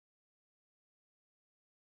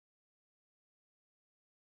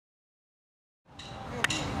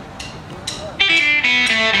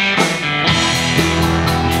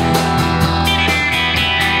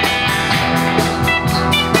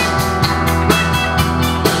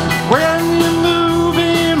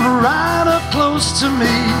to me.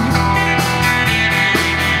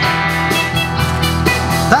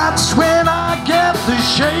 That's when I get the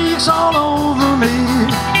shakes all over me.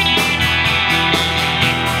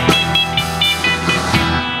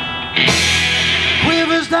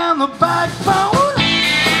 Quivers down the backbone,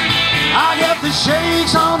 I get the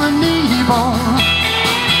shakes on the knee bone,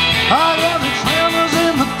 I get the tremors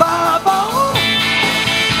in the thigh bone,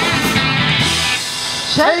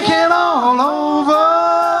 shaking all over.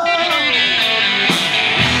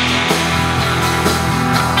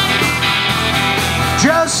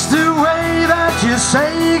 Just the way that you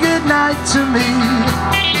say goodnight to me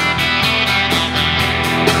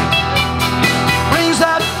brings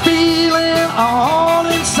that feeling all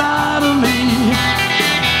inside of me.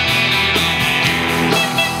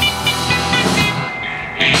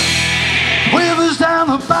 Quivers down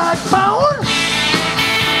the backbone,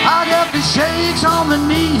 I got the shakes on the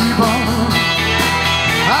knee bone,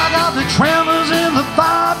 I got the tremors in the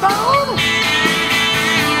thigh bone,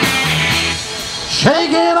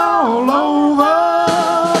 shake it all over,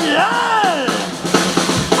 yeah!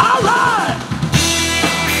 All right!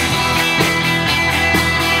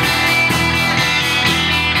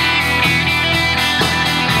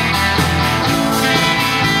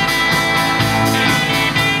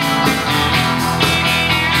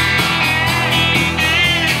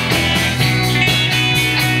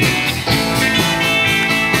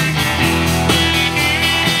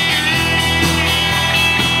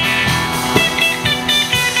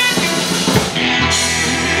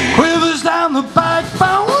 Down the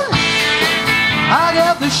backbone, I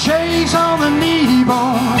got the shakes on the knee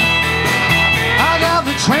bone, I got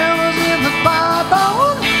the tremors in the thigh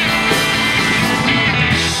bone,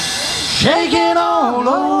 shaking all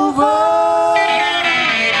over.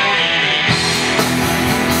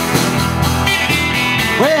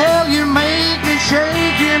 Well, you make me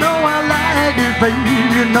shake, you know I like it, baby.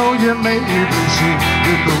 You know you make me shake,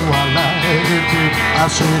 you know I like it, baby. I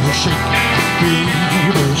said shake,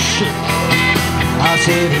 baby, shake. I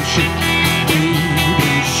said shake, baby,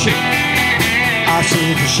 shake. I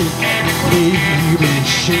said shake, baby,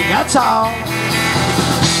 shake. That's all.